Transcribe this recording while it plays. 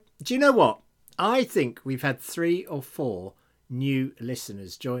Do you know what? I think we've had 3 or 4 new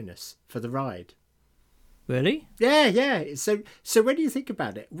listeners join us for the ride. Really? Yeah. So when you think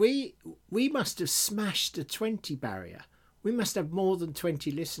about it, we must have smashed the 20 barrier. We must have more than 20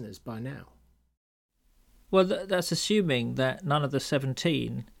 listeners by now. Well, that's assuming that none of the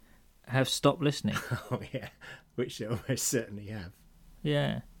 17 have stopped listening. Oh, yeah, which they almost certainly have.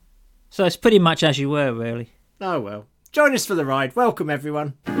 Yeah. So it's pretty much as you were, really. Oh, well. Join us for the ride. Welcome,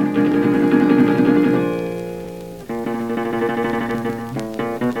 everyone.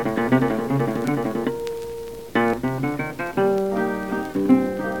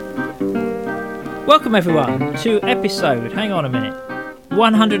 Welcome, everyone, to episode, hang on a minute,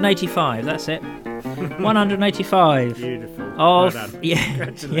 185, that's it. 185. Beautiful. Of, well done.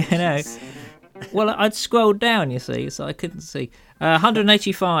 Yeah, Well, I'd scrolled down, you see, so I couldn't see.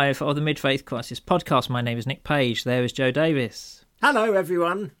 185 of the Mid-Faith Crisis podcast. My name is Nick Page. There is Joe Davis. Hello,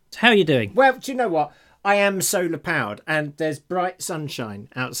 everyone. How are you doing? Well, do you know what? I am solar powered, and there's bright sunshine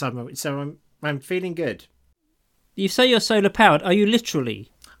outside my window, so I'm feeling good. You say you're solar powered. Are you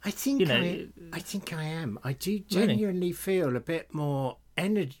literally? I think I am. I do genuinely feel a bit more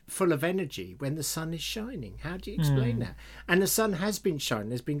full of energy when the sun is shining. How do you explain that? And the sun has been shining.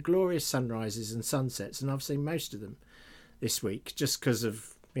 There's been glorious sunrises and sunsets, and I've seen most of them this week just because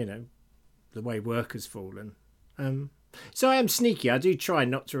of, the way work has fallen. So I am sneaky. I do try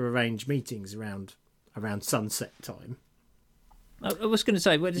not to arrange meetings around sunset time. I was going to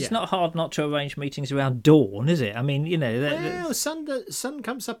say, well, it's not hard not to arrange meetings around dawn, is it? I mean, Well, sun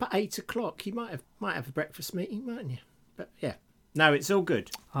comes up at 8 o'clock. You might have a breakfast meeting, mightn't you? But yeah, no, it's all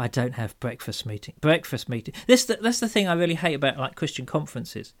good. I don't have breakfast meeting. That's the thing I really hate about like Christian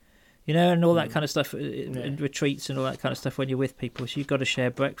conferences, and all that kind of stuff, and retreats and all that kind of stuff. When you're with people, so you've got to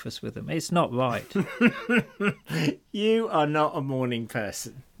share breakfast with them. It's not right. You are not a morning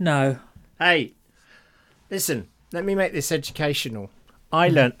person. No. Hey, listen. Let me make this educational. I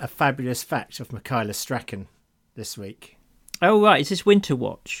learnt a fabulous fact of Michaela Strachan this week. Oh, right. Is this Winter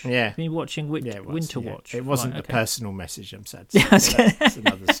Watch? Yeah. Have you been watching Winter Watch? It wasn't right, a personal message, I'm sad to say. That's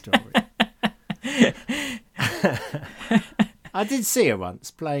another story. I did see her once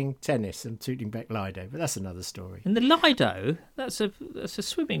playing tennis and tooting back Lido, but that's another story. And the Lido? That's a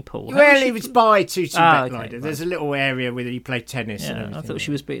swimming pool. Well, it was by tooting back okay, Lido. right. There's a little area where you play tennis and everything. I thought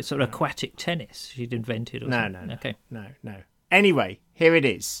she was sort of aquatic tennis she'd invented or something. No. Okay. No. Anyway, here it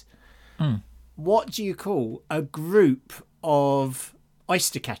is. What do you call a group of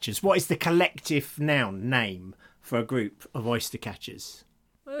oyster catchers? What is the collective name for a group of oyster catchers?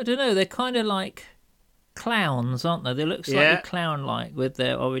 I don't know. They're kind of like clowns, aren't they? They look slightly clown-like with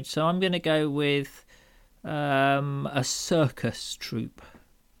their orange. So I'm going to go with a circus troupe.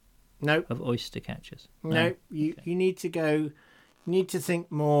 Nope. Of oyster catchers. No, you need to go. You need to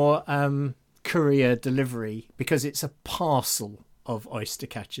think more courier delivery, because it's a parcel of oyster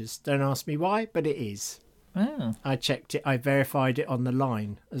catchers. Don't ask me why, but it is. Oh. I checked it. I verified it on the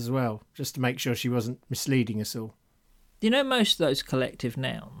line as well, just to make sure she wasn't misleading us all. Most of those collective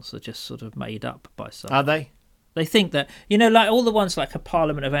nouns are just sort of made up by someone. Are they? They think that, like all the ones like a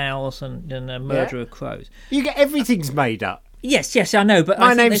Parliament of Owls and a Murder of Crows. You get everything's made up. Yes, I know. But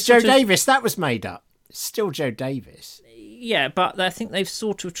my name's Joe Davis. That was made up. It's still Joe Davis. Yeah, but I think they've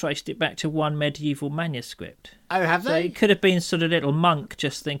sort of traced it back to one medieval manuscript. Oh, have they? So it could have been sort of little monk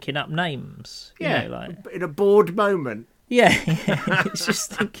just thinking up names. Yeah, in a bored moment. Yeah. It's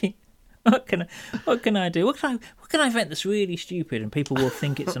just thinking, what can I do? What can I invent that's really stupid and people will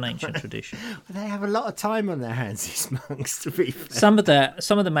think it's an ancient tradition? They have a lot of time on their hands, these monks, to be fair. Some of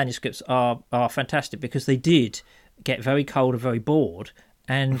the manuscripts are fantastic because they did get very cold and very bored,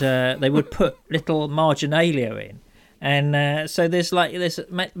 and they would put little marginalia in. And so there's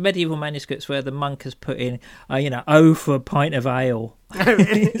medieval manuscripts where the monk has put in, oh, for a pint of ale. Oh,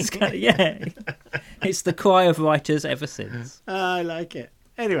 really? It's the cry of writers ever since. I like it.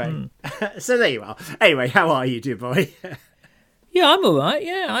 Anyway, so there you are. Anyway, how are you, dear boy? Yeah, I'm all right.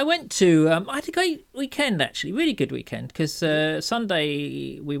 Yeah, I went to... I had a great weekend, actually. Really good weekend, because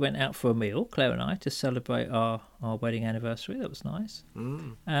Sunday we went out for a meal, Claire and I, to celebrate our wedding anniversary. That was nice.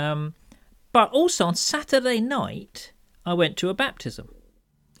 But also on Saturday night, I went to a baptism.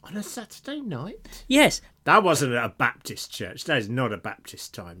 On a Saturday night? Yes. That wasn't at a Baptist church. That is not a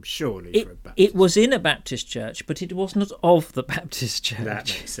Baptist time, surely, for a Baptist. It was in a Baptist church, but it was not of the Baptist church. That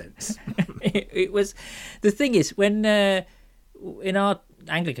makes sense. It was... The thing is, when... in our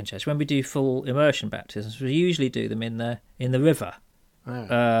Anglican church, when we do full immersion baptisms, we usually do them in the river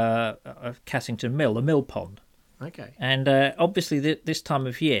of Cassington Mill, the mill pond. Okay. And obviously this time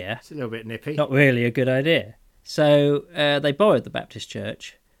of year... It's a little bit nippy. Not really a good idea. So they borrowed the Baptist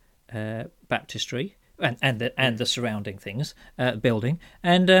church baptistry and the surrounding things, building.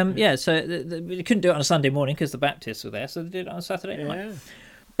 And so we couldn't do it on a Sunday morning because the Baptists were there, so they did it on a Saturday night.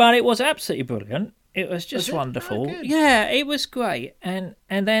 But it was absolutely brilliant. It was just wonderful. Oh, yeah, it was great. And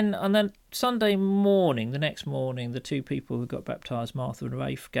then on the Sunday morning, the next morning, the two people who got baptised, Martha and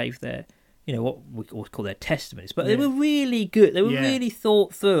Rafe, gave their, what we call their testimonies. But they were really good. They were really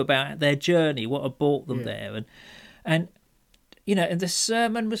thought through about their journey, what had brought them there. And and the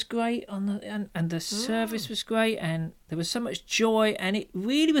sermon was great and the service was great, and there was so much joy, and it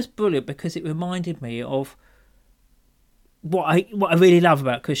really was brilliant because it reminded me of what I really love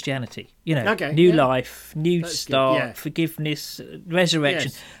about Christianity. New life, new start, forgiveness,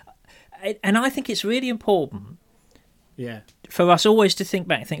 resurrection. Yes. And I think it's really important for us always to think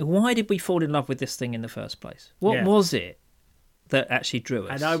back and think, why did we fall in love with this thing in the first place? What was it that actually drew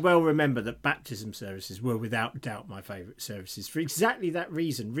us? And I well remember that baptism services were without doubt my favourite services for exactly that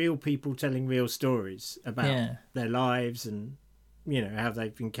reason. Real people telling real stories about their lives and, how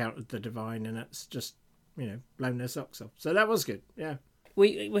they've encountered the divine, and that's just, blown their socks off. So that was good, yeah.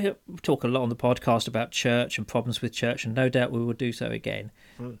 We talk a lot on the podcast about church and problems with church, and no doubt we will do so again.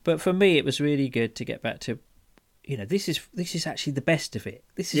 But for me, it was really good to get back to, this is actually the best of it.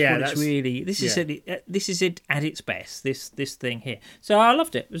 This is what it's really. This is it at its best. This thing here. So I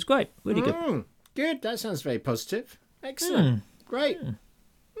loved it. It was great. Really good. Good. That sounds very positive. Excellent. Great.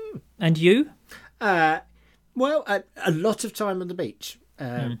 And you? Well, a lot of time on the beach.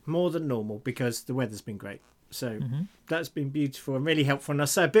 More than normal because the weather's been great. So that's been beautiful and really helpful. And I'll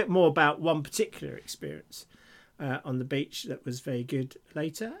say a bit more about one particular experience on the beach that was very good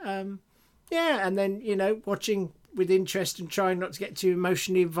later. And then, watching with interest and trying not to get too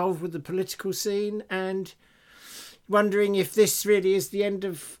emotionally involved with the political scene, and wondering if this really is the end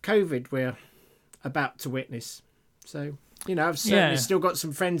of COVID we're about to witness. So, I've certainly still got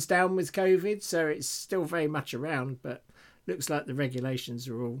some friends down with COVID, so it's still very much around, but looks like the regulations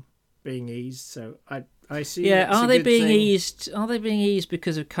are all being eased. So I see. Yeah, are they being eased? Are they being eased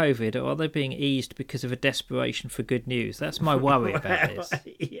because of COVID, or are they being eased because of a desperation for good news? That's my worry about this.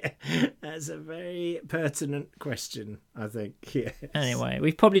 Yeah, that's a very pertinent question, I think. Yes. Anyway,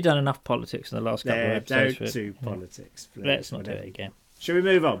 we've probably done enough politics in the last couple of episodes. Don't do politics, please. Let's not do it again. Shall we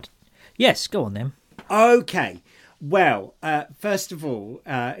move on? Yes, go on then. Okay. Well, first of all,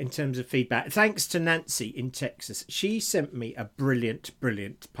 in terms of feedback, thanks to Nancy in Texas. She sent me a brilliant,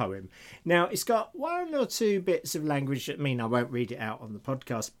 brilliant poem. Now, it's got one or two bits of language that mean I won't read it out on the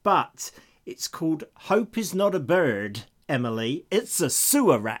podcast, but it's called Hope is Not a Bird, Emily. It's a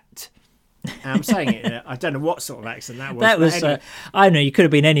sewer rat. And I'm saying it, I don't know what sort of accent that was. That was, anyway. I know, you could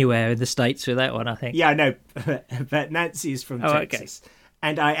have been anywhere in the States with that one, I think. Yeah, I know, but Nancy is from Texas. Okay.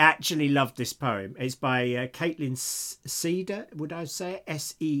 And I actually loved this poem. It's by Caitlin Seida, would I say?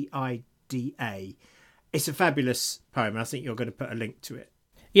 Seida. It's a fabulous poem. I think you're going to put a link to it.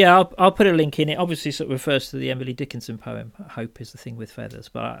 Yeah, I'll put a link in. It obviously sort of refers to the Emily Dickinson poem, Hope is the Thing with Feathers.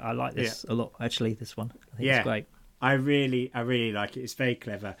 But I like this a lot, actually, this one. I think it's great. I really like it. It's very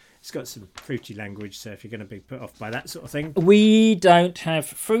clever. It's got some fruity language, so if you're going to be put off by that sort of thing. We don't have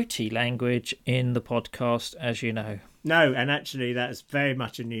fruity language in the podcast, as you know. No, and actually that's very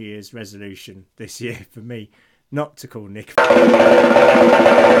much a New Year's resolution this year for me, not to call Nick at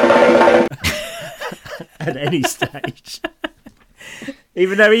any stage.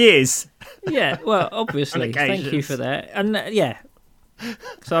 Even though he is. Yeah, well, obviously. Thank you for that. And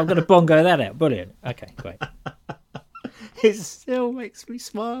so I'm going to bongo that out. Brilliant. Okay, great. It still makes me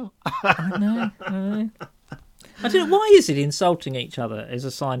smile. I know. I don't know, why is it insulting each other as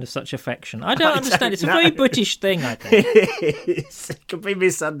a sign of such affection? I don't understand. It's a very British thing, I think. It could be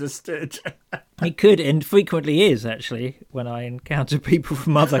misunderstood. It could, and frequently is, actually, when I encounter people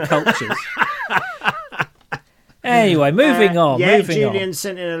from other cultures. Anyway, moving on. Julian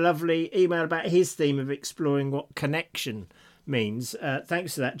sent in a lovely email about his theme of exploring what connection means.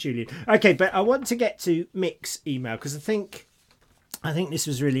 Thanks for that, Julian. Okay, but I want to get to Mick's email because I think this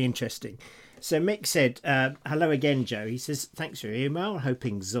was really interesting. So Mick said, hello again, Joe. He says, thanks for your email.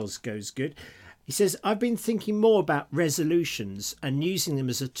 Hoping Zoz goes good. He says, I've been thinking more about resolutions and using them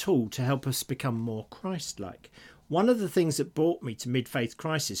as a tool to help us become more Christ-like. One of the things that brought me to mid-faith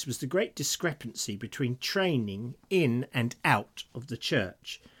crisis was the great discrepancy between training in and out of the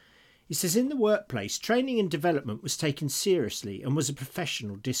church. He says, in the workplace, training and development was taken seriously and was a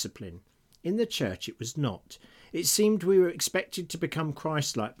professional discipline. In the church, it was not. It seemed we were expected to become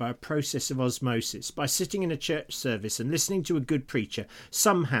Christ-like by a process of osmosis. By sitting in a church service and listening to a good preacher,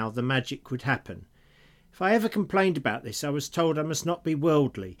 somehow the magic would happen. If I ever complained about this, I was told I must not be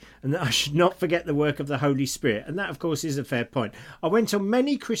worldly and that I should not forget the work of the Holy Spirit. And that, of course, is a fair point. I went on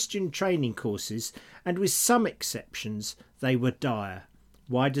many Christian training courses, and with some exceptions, they were dire.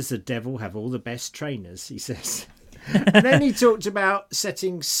 Why does the devil have all the best trainers, he says. And then he talked about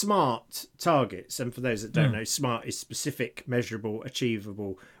setting SMART targets. And for those that don't know, SMART is specific, measurable,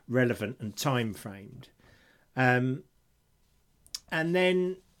 achievable, relevant and time-framed. And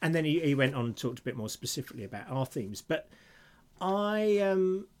then he went on and talked a bit more specifically about our themes. But I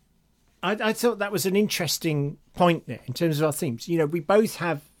thought that was an interesting point there in terms of our themes. You know, we both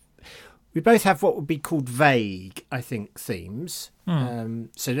have what would be called vague, I think, themes.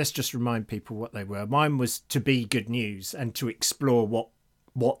 So let's just remind people what they were. Mine was to be good news and to explore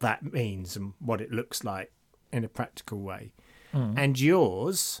what that means and what it looks like in a practical way. And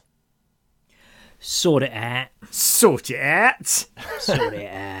yours... Sort it out. Sort it out. Sort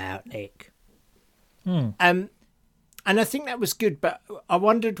it out, Nick. And I think that was good, but I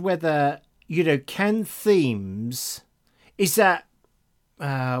wondered whether, you know, can themes... Is that...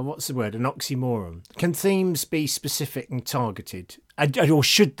 what's the word? An oxymoron. Can themes be specific and targeted, or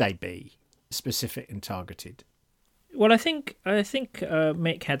should they be specific and targeted? Well, I think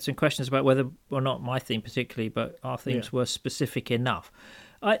Mick had some questions about whether or not my theme particularly, but our themes were specific enough.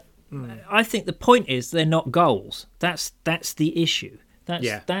 I think the point is they're not goals. That's the issue.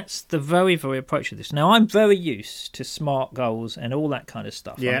 That's the very, very approach of this. Now, I'm very used to SMART goals and all that kind of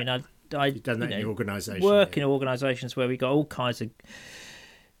stuff. Yeah. I mean, You've done that in your organisation. Work in organisations where we got all kinds of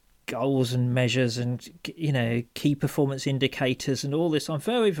goals and measures and, you know, key performance indicators and all this. I'm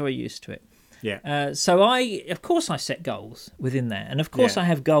very, very used to it. Yeah. So of course I set goals within there. And of course I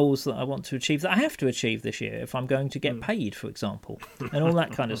have goals that I want to achieve that I have to achieve this year if I'm going to get paid, for example, and all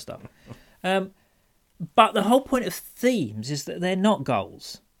that kind of stuff. But the whole point of themes is that they're not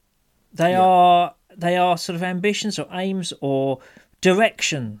goals. They are sort of ambitions or aims or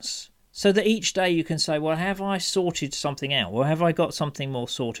directions. So that each day you can say, well, have I sorted something out? Or have I got something more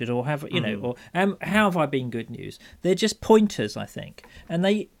sorted? Or have, you know, or how have I been good news? They're just pointers, I think. And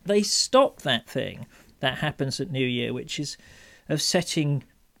they stop that thing that happens at New Year, which is of setting,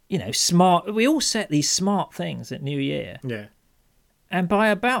 you know, smart. We all set these smart things at New Year. Yeah. And by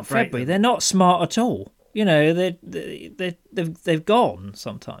about February, they're not smart at all. You know, they've gone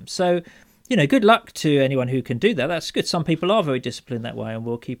sometimes. So, you know, good luck to anyone who can do that. That's good. Some people are very disciplined that way and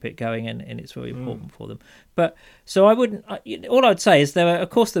will keep it going, and it's very important for them. But so I wouldn't. All I'd say is there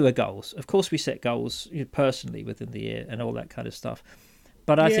were goals. Of course, we set goals personally within the year and all that kind of stuff.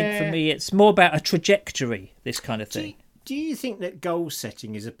 But I think for me, it's more about a trajectory. This kind of thing. Do you think that goal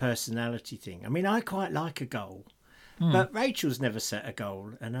setting is a personality thing? I mean, I quite like a goal, but Rachel's never set a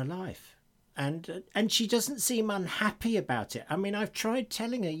goal in her life. And she doesn't seem unhappy about it. I mean, I've tried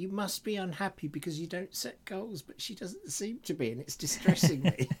telling her you must be unhappy because you don't set goals, but she doesn't seem to be, and it's distressing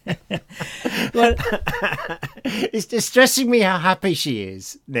me. Well, it's distressing me how happy she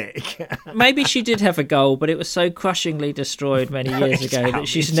is, Nick. Maybe she did have a goal, but it was so crushingly destroyed many years ago that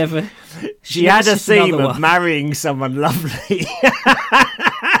she's never... She had a theme of marrying someone lovely.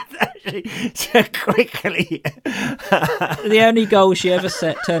 So quickly. The only goal she ever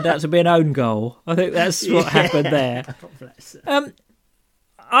set turned out to be an own goal. I think that's what happened there.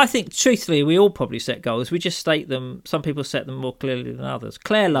 I think, truthfully, we all probably set goals. We just state them. Some people set them more clearly than others.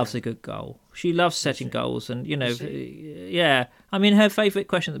 Claire loves a good goal. She loves setting goals. And, you know, yeah. I mean, her favourite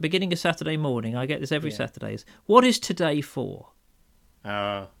question at the beginning of Saturday morning, I get this every Saturday, is, what is today for?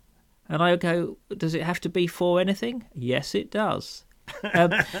 And I go, does it have to be for anything? Yes, it does.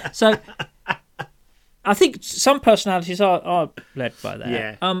 So I think some personalities are led by that.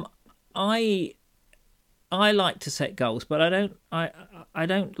 Yeah. I like to set goals, but I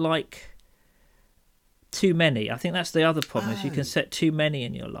don't like too many. I think that's the other problem is you can set too many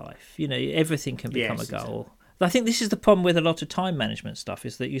in your life. You know, everything can become a goal. Exactly. I think this is the problem with a lot of time management stuff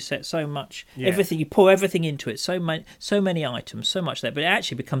is that you set so much, everything, you pour everything into it, so many items, so much there, but it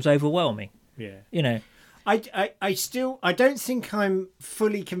actually becomes overwhelming. Yeah. You know. I don't think I'm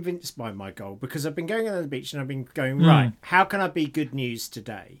fully convinced by my goal because I've been going on the beach and I've been going, right, how can I be good news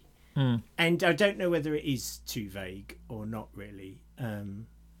today? And I don't know whether it is too vague or not really.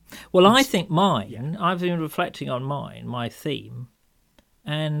 Well, I think mine, I've been reflecting on my theme,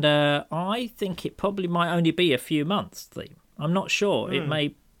 and I think it probably might only be a few months theme. I'm not sure. It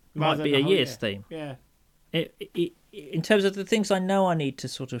might be a year's theme. Yeah. In terms of the things I know I need to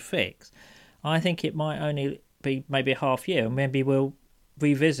sort of fix, I think it might only be maybe a half year, and maybe we'll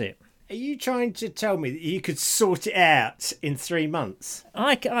revisit. Are you trying to tell me that you could sort it out in 3 months?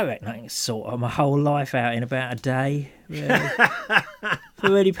 I reckon I can sort my whole life out in about a day. Really. If I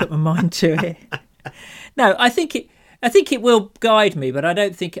really put my mind to it. No, I think it will guide me, but I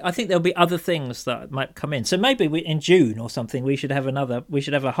think there'll be other things that might come in. So maybe in June or something, we should have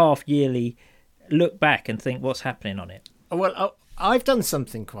a half yearly look back and think what's happening on it. Well, I've done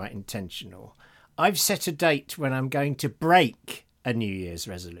something quite intentional. I've set a date when I'm going to break a New Year's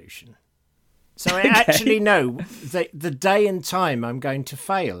resolution. So I actually know the day and time I'm going to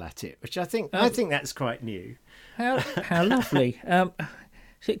fail at it, which I think that's quite new. How lovely. Do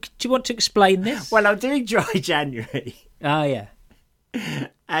you want to explain this? Well, I'm doing Dry January. Oh, yeah.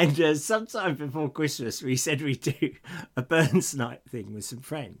 And sometime before Christmas, we said we'd do a Burns night thing with some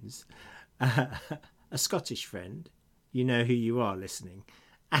friends. A Scottish friend. You know who you are listening.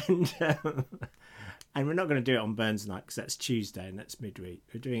 And we're not going to do it on Burns night because that's Tuesday and that's midweek.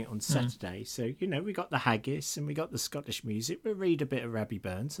 We're doing it on Saturday. So, we got the haggis and we got the Scottish music. We'll read a bit of Rabbie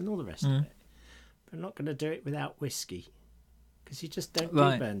Burns and all the rest of it. But we're not going to do it without whiskey. Because you just don't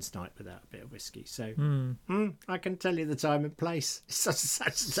do Burns night without a bit of whiskey. So I can tell you the time and place. It's such a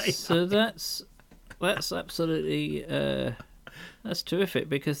Saturday night. So that's absolutely that's terrific,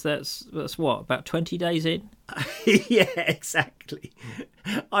 because that's what, about 20 days in? Yeah, exactly.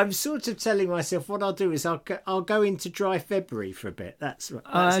 I'm sort of telling myself what I'll do is I'll go into dry February for a bit. That's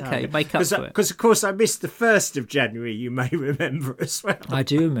okay. Make up for it. Because of course I missed the 1st of January. You may remember as well. I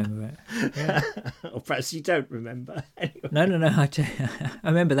do remember it. Yeah. Or perhaps you don't remember. Anyway. No. I do. I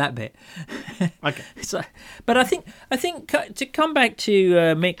remember that bit. Okay. But I think to come back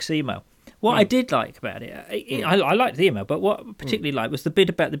to Mick's email. What I did like about it, I liked the email, but what I particularly liked was the bit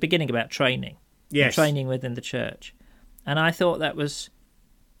about the beginning about training. Yes. Training within the church. And I thought that was,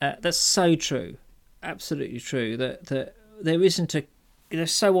 that's so true, absolutely true, that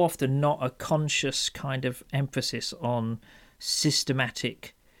there's so often not a conscious kind of emphasis on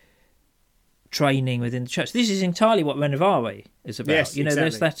systematic training within the church. This is entirely what Renovare is about. Yes, There's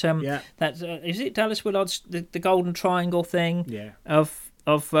exactly. that, is it Dallas Willard's, the Golden Triangle thing? Yeah. Of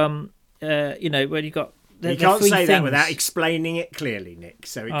where you got you can't say that without explaining it clearly, Nick.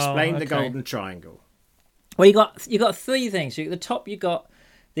 So explain the Golden Triangle. Well, you got three things. At the top, you got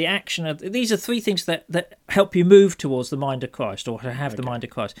the action of. These are three things that help you move towards the mind of Christ, or to have the mind of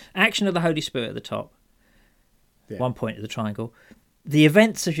Christ. Action of the Holy Spirit at the top. Yeah. One point of the triangle. The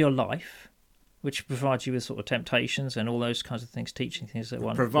events of your life, which provide you with sort of temptations and all those kinds of things, teaching things that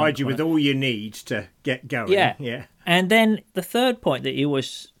provide you with all you need to get going. Yeah. And then the third point that you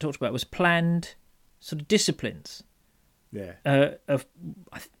always talked about was planned sort of disciplines. Yeah. Of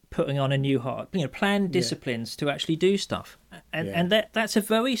putting on a new heart. Planned disciplines to actually do stuff. And that's a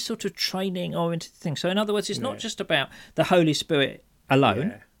very sort of training oriented thing. So in other words, it's not just about the Holy Spirit alone.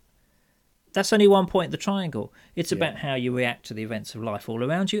 Yeah. That's only one point of the triangle. It's about how you react to the events of life all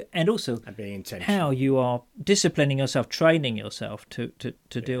around you, and also how you are disciplining yourself, training yourself to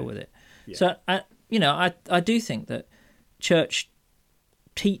deal with it. Yeah. So, I do think that church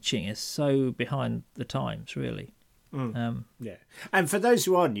teaching is so behind the times, really. And for those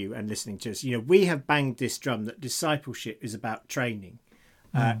who are new and listening to us, we have banged this drum that discipleship is about training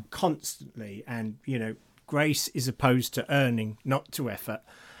constantly, and grace is opposed to earning, not to effort.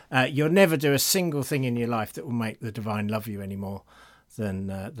 You'll never do a single thing in your life that will make the divine love you any more than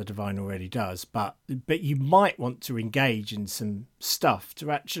the divine already does. But you might want to engage in some stuff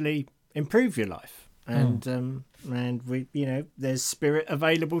to actually improve your life. And we, there's spirit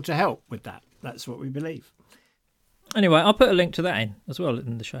available to help with that. That's what we believe. Anyway, I'll put a link to that in as well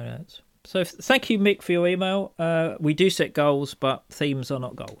in the show notes. So thank you, Mick, for your email. We do set goals, but themes are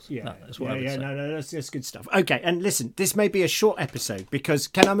not goals. Yeah, that's what I would say. No, that's good stuff. Okay, and listen, this may be a short episode because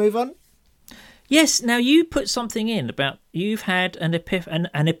can I move on? Yes. Now you put something in about you've had an epiphany.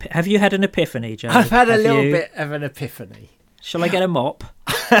 Have you had an epiphany, Joe? I've had a little bit of an epiphany. Shall I get a mop?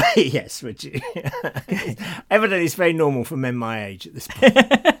 Yes, would you? Evidently, it's very normal for men my age at this point.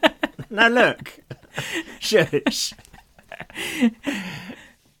 Now look, shush.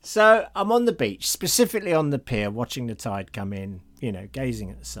 So I'm on the beach, specifically on the pier, watching the tide come in,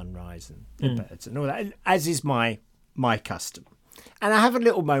 gazing at the sunrise and the birds and all that, as is my custom. And I have a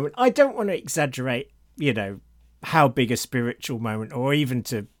little moment. I don't want to exaggerate, how big a spiritual moment or even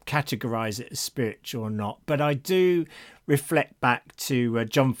to categorise it as spiritual or not. But I do reflect back to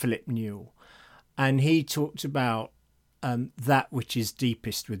John Philip Newell. And he talked about that which is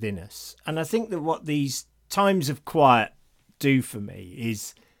deepest within us. And I think that what these times of quiet do for me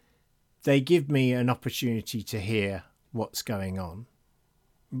is they give me an opportunity to hear what's going on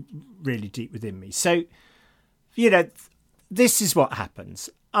really deep within me. So, this is what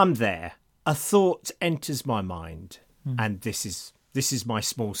happens. I'm there. A thought enters my mind, and this is my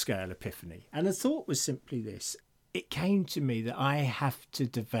small scale epiphany. And the thought was simply this. It came to me that I have to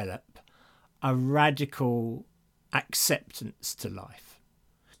develop a radical acceptance to life.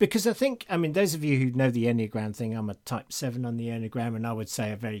 Because I think, I mean, those of you who know the Enneagram thing, I'm a type 7 on the Enneagram, and I would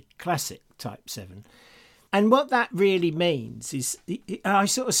say a very classic type 7. And what that really means is I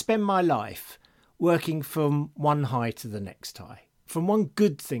sort of spend my life working from one high to the next high, from one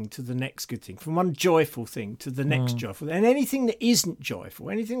good thing to the next good thing, from one joyful thing to the next joyful. And anything that isn't joyful,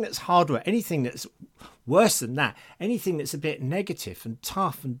 anything that's hard work, anything that's worse than that, anything that's a bit negative and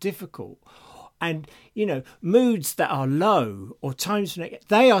tough and difficult, and, you know, moods that are low or times when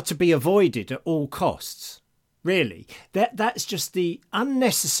they are to be avoided at all costs. Really, that's just the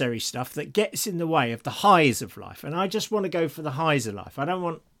unnecessary stuff that gets in the way of the highs of life. And I just want to go for the highs of life. I don't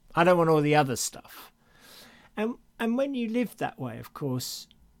want all the other stuff. And when you live that way, of course,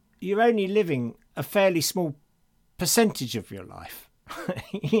 you're only living a fairly small percentage of your life.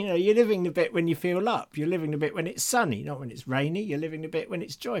 You know, you're living the bit when you feel up. You're living the bit when it's sunny, not when it's rainy. You're living the bit when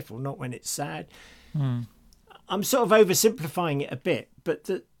it's joyful, not when it's sad. I'm sort of oversimplifying it a bit, but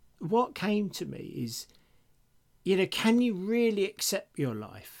what came to me is, you know, can you really accept your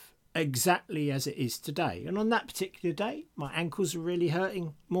life exactly as it is today? And on that particular day, my ankles were really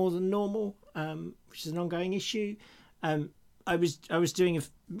hurting more than normal, which is an ongoing issue. I was doing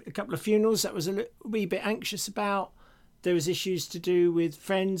a couple of funerals that I was a wee bit anxious about. There was issues to do with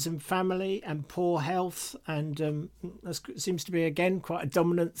friends and family and poor health, and that seems to be, again, quite a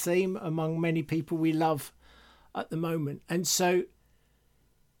dominant theme among many people we love at the moment. And so,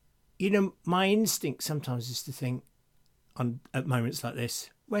 you know, my instinct sometimes is to think at moments like this,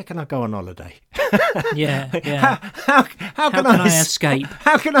 where can I go on holiday? Yeah. How can I escape?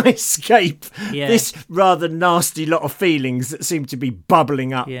 How can I escape this rather nasty lot of feelings that seem to be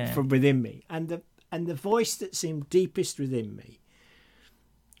bubbling up from within me? And the voice that seemed deepest within me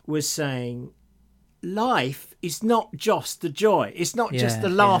was saying, life is not just the joy. It's not just the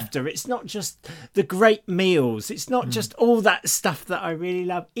laughter. It's not just the great meals. It's not just all that stuff that I really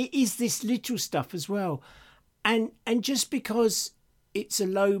love. It is this little stuff as well. And just because it's a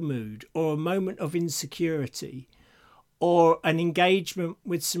low mood or a moment of insecurity or an engagement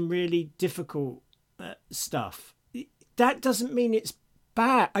with some really difficult stuff, that doesn't mean it's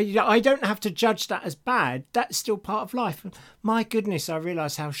bad. I don't have to judge that as bad. That's still part of life. My goodness, I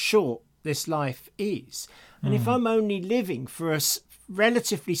realise how short this life is. And if I'm only living for a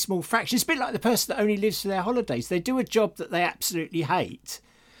relatively small fraction, it's a bit like the person that only lives for their holidays. They do a job that they absolutely hate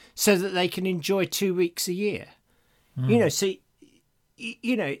so that they can enjoy 2 weeks a year. You know, so,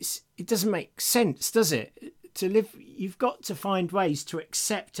 you know, it doesn't make sense, does it? To live, you've got to find ways to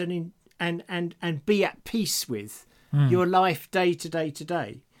accept and be at peace with your life day to day to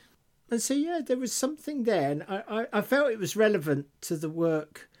day. And so, yeah, there was something there. And I felt it was relevant to the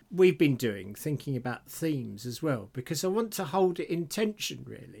work we've been doing, thinking about themes as well, because I want to hold it in tension,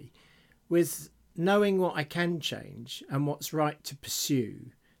 really, with knowing what I can change and what's right to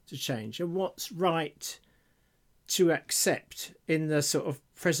pursue to change and what's right to accept in the sort of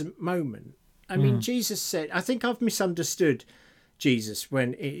present moment. I mean, Jesus said, I think I've misunderstood Jesus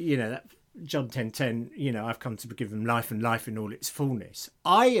when, you know, that John 10:10, you know, I've come to give them life and life in all its fullness.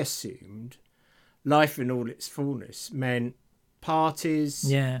 I assumed life in all its fullness meant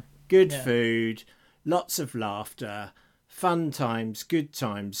parties, good food, lots of laughter, fun times, good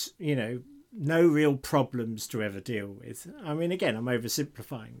times, you know, no real problems to ever deal with. I mean, again, I'm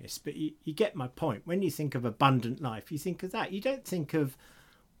oversimplifying this, but you get my point. When you think of abundant life, you think of that. You don't think of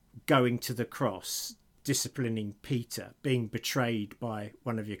going to the cross, disciplining Peter, being betrayed by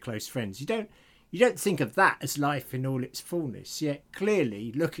one of your close friends. You don't think of that as life in all its fullness. Yet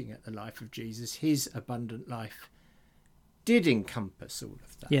clearly, looking at the life of Jesus, his abundant life did encompass all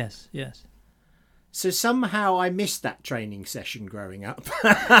of that. Yes. So somehow I missed that training session growing up.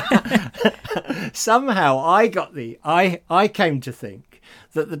 Somehow I came to think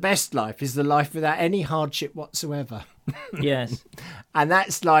that the best life is the life without any hardship whatsoever. Yes. And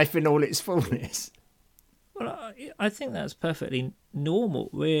that's life in all its fullness. Well, I think that's perfectly normal,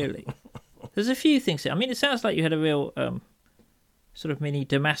 really. There's a few things here. I mean, it sounds like you had a real sort of mini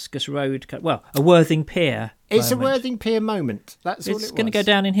Damascus Road, a Worthing Pier. It's a Worthing Pier moment. That's all it was. It's going to go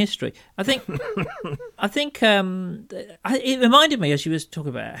down in history. I think it reminded me, as you was talking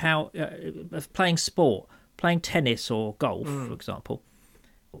about, how of playing sport, playing tennis or golf, for example.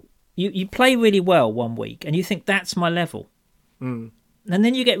 You play really well one week and you think that's my level. And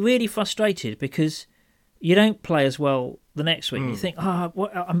then you get really frustrated because you don't play as well the next week. You think,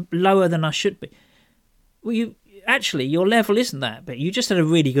 I'm lower than I should be. Well, actually, your level isn't that, but you just had a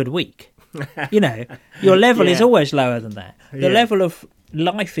really good week. You know, your level is always lower than that. The level of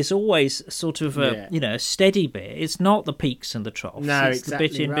life is always sort of a steady bit. It's not the peaks and the troughs. No, it's exactly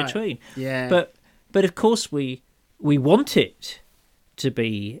the bit in between. Yeah. But of course we want it to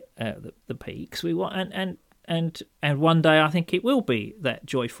be the peaks. We want and one day I think it will be that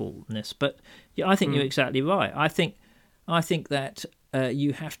joyfulness. But I think you're exactly right. I think that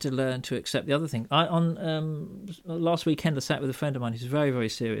you have to learn to accept the other thing. Last weekend I sat with a friend of mine who's very, very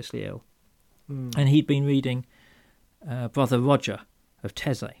seriously ill, and he'd been reading Brother Roger of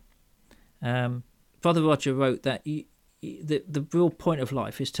Teze. Brother Roger wrote that the real point of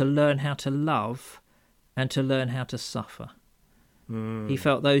life is to learn how to love and to learn how to suffer. He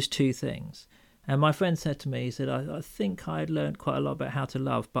felt those two things. And my friend said to me, he said, I think I had learned quite a lot about how to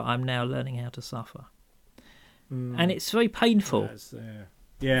love, but I'm now learning how to suffer. And it's very painful.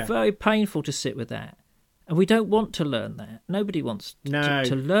 Very painful to sit with that. And we don't want to learn that. Nobody wants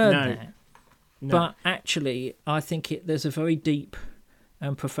to learn that. No. But actually, I think there's a very deep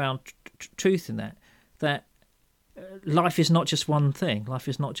and profound truth in that life is not just one thing. Life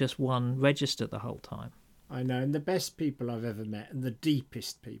is not just one register the whole time. I know, and the best people I've ever met and the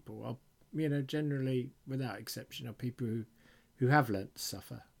deepest people are, generally, without exception, are people who have learnt to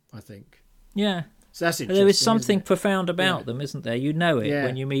suffer, I think. Yeah. So that's interesting. There is something profound about them, isn't there? You know it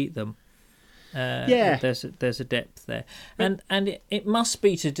when you meet them. There's a depth there, and it must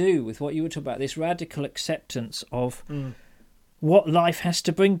be to do with what you were talking about, this radical acceptance of what life has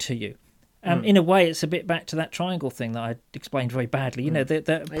to bring to you. In a way, it's a bit back to that triangle thing that I explained very badly.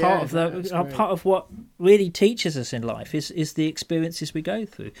 Part of what really teaches us in life is the experiences we go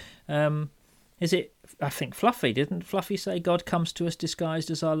through. Is it? I think Didn't Fluffy say God comes to us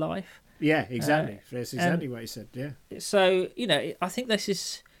disguised as our life? Yeah, exactly. That's exactly what he said. Yeah. So I think this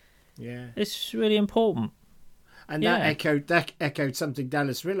is. Yeah, it's really important, and that echoed something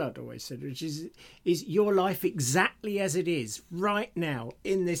Dallas Willard always said, which is your life exactly as it is right now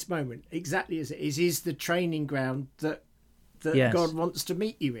in this moment, exactly as it is the training ground that God wants to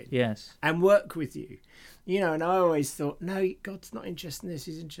meet you in, and work with you. And I always thought, no, God's not interested in this.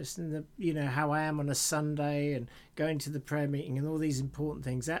 He's interested in the, how I am on a Sunday and going to the prayer meeting and all these important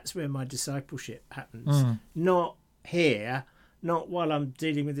things. That's where my discipleship happens, not here. Not while I'm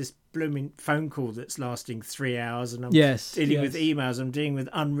dealing with this blooming phone call that's lasting 3 hours and I'm dealing with emails, I'm dealing with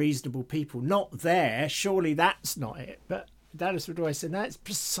unreasonable people. Not there. Surely that's not it. But Dallas would always say, no, it's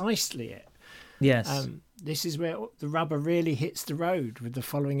precisely it. Yes. This is where the rubber really hits the road with the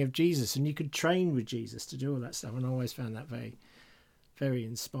following of Jesus. And you could train with Jesus to do all that stuff. And I always found that very, very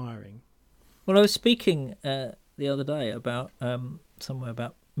inspiring. Well, I was speaking the other day about somewhere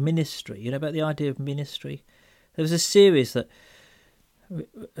about ministry, about the idea of ministry. There was a series that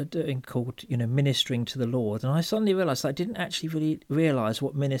doing called Ministering to the Lord, and I suddenly realised I didn't actually really realise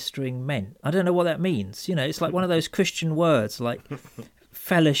what ministering meant. I don't know what that means. It's like one of those Christian words like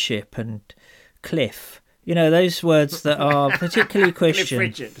fellowship and cliff. Those words that are particularly Christian.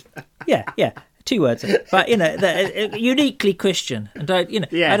 Cliff Richard. Yeah, 2 words, but they're uniquely Christian, and I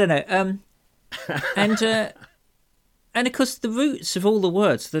don't know. And of course, the roots of all the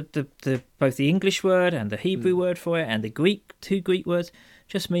words, the both the English word and the Hebrew word for it, and the two Greek words,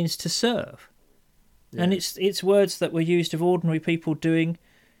 just means to serve. Yeah. And it's words that were used of ordinary people doing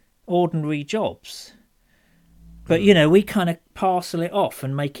ordinary jobs. But we kind of parcel it off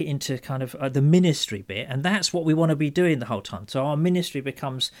and make it into kind of the ministry bit, and that's what we want to be doing the whole time. So our ministry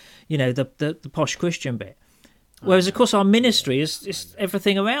becomes, the posh Christian bit. Whereas, of course, our ministry is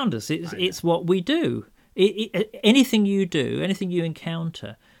everything around us. It's what we do. Anything you do, anything you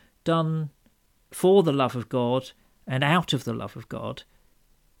encounter, done for the love of God and out of the love of God,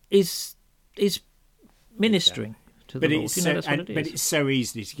 is ministering to the Lord. That's what it is. But it's so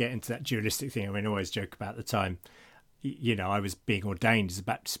easy to get into that dualistic thing. I always joke about the time, I was being ordained as a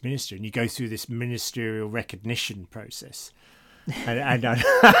Baptist minister, and you go through this ministerial recognition process. And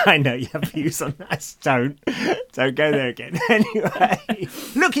I know you have views on that. Don't go there again. Anyway,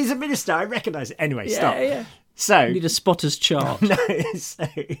 look, he's a minister. I recognise it. Anyway, stop. Yeah. So you need a spotter's chart. No.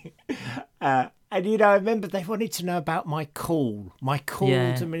 And I remember they wanted to know about my call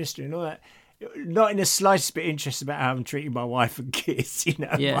to ministry and all that. Not in the slightest bit interested about how I'm treating my wife and kids,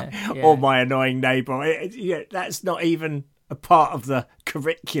 or my annoying neighbour. That's not even a part of the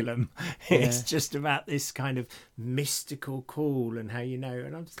curriculum. It's just about this kind of mystical call and how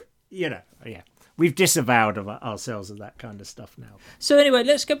and I'm we've disavowed of ourselves of that kind of stuff now. So anyway,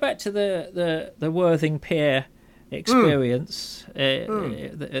 let's go back to the Worthing Pier experience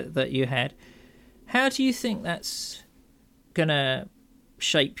that you had. How do you think that's gonna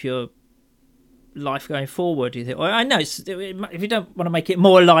shape your life going forward, do you think? Well, I know if you don't want to make it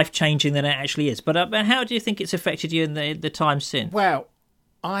more life-changing than it actually is, but how do you think it's affected you in the time since? Well,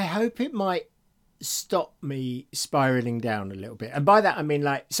 I hope it might stop me spiraling down a little bit. And by that, I mean,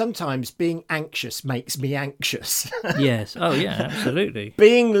 like, sometimes being anxious makes me anxious. Yes. Oh, yeah, absolutely.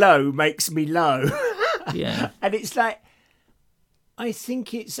 Being low makes me low. Yeah. And it's like, I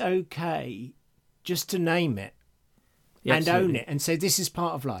think it's okay just to name it. Yeah, and absolutely. own it and say, this is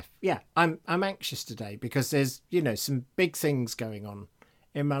part of life. Yeah, I'm anxious today because there's, some big things going on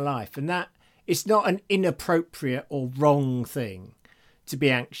in my life. And that it's not an inappropriate or wrong thing to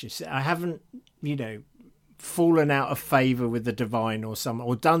be anxious. I haven't, fallen out of favour with the divine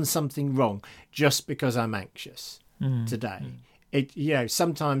or done something wrong just because I'm anxious today. It,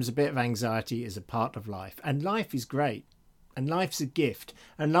 sometimes a bit of anxiety is a part of life, and life is great, and life's a gift,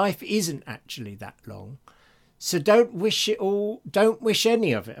 and life isn't actually that long. So don't wish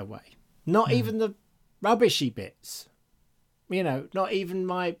any of it away. Not even the rubbishy bits. Not even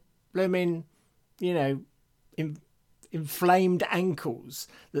my blooming, inflamed ankles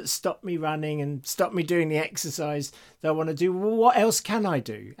that stop me running and stop me doing the exercise that I want to do. Well, what else can I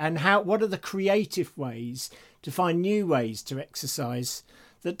do? And what are the creative ways to find new ways to exercise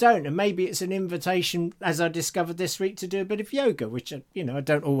that don't? And maybe it's an invitation, as I discovered this week, to do a bit of yoga, which, I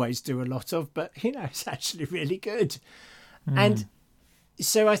don't always do a lot of, but, it's actually really good. And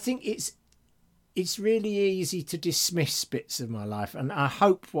so I think it's really easy to dismiss bits of my life. And I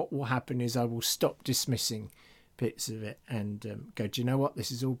hope what will happen is I will stop dismissing bits of it and go, do you know what?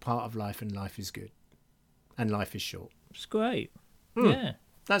 This is all part of life, and life is good. And life is short. It's great. Yeah.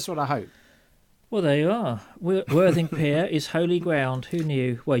 That's what I hope. Well, there you are. Worthing Pier is holy ground. Who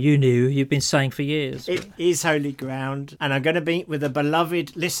knew? Well, you knew. You've been saying for years. It is holy ground. And I'm going to meet with a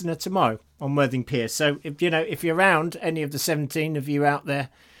beloved listener tomorrow on Worthing Pier. So, if you're around, any of the 17 of you out there,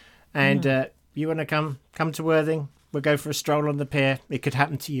 and you want to come to Worthing, we'll go for a stroll on the pier. It could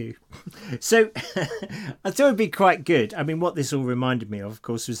happen to you. So, I thought it'd be quite good. I mean, what this all reminded me of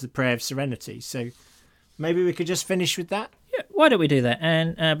course, was the prayer of serenity. So, maybe we could just finish with that. Yeah, why don't we do that?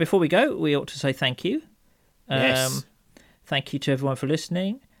 And before we go, we ought to say thank you. Yes. Thank you to everyone for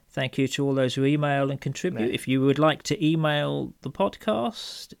listening. Thank you to all those who email and contribute. Yeah. If you would like to email the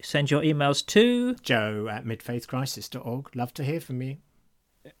podcast, send your emails to joe@midfaithcrisis.org. Love to hear from you.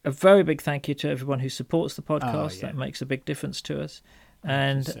 A very big thank you to everyone who supports the podcast. Oh, yeah. That makes a big difference to us.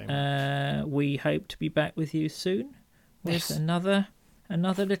 Thank you And so we hope to be back with you soon with Yes. another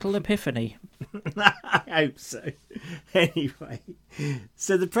little epiphany. I hope so. Anyway,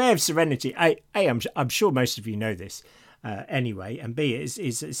 so the prayer of serenity, I'm sure most of you know this anyway, and B,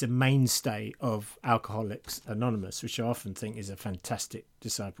 it's a mainstay of Alcoholics Anonymous, which I often think is a fantastic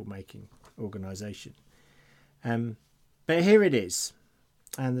disciple-making organisation. But here it is,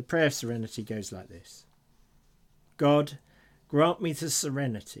 and the prayer of serenity goes like this. God, grant me the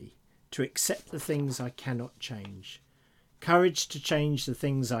serenity to accept the things I cannot change, courage to change the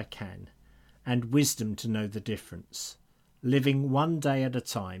things I can, and wisdom to know the difference, living one day at a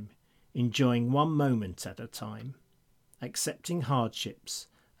time, enjoying one moment at a time, accepting hardships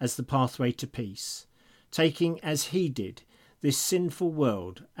as the pathway to peace, taking as he did this sinful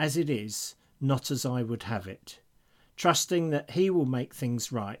world as it is, not as I would have it, trusting that he will make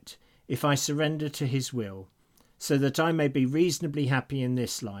things right if I surrender to his will, so that I may be reasonably happy in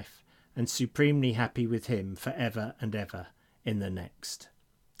this life and supremely happy with him forever and ever in the next.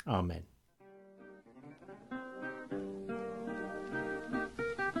 Amen.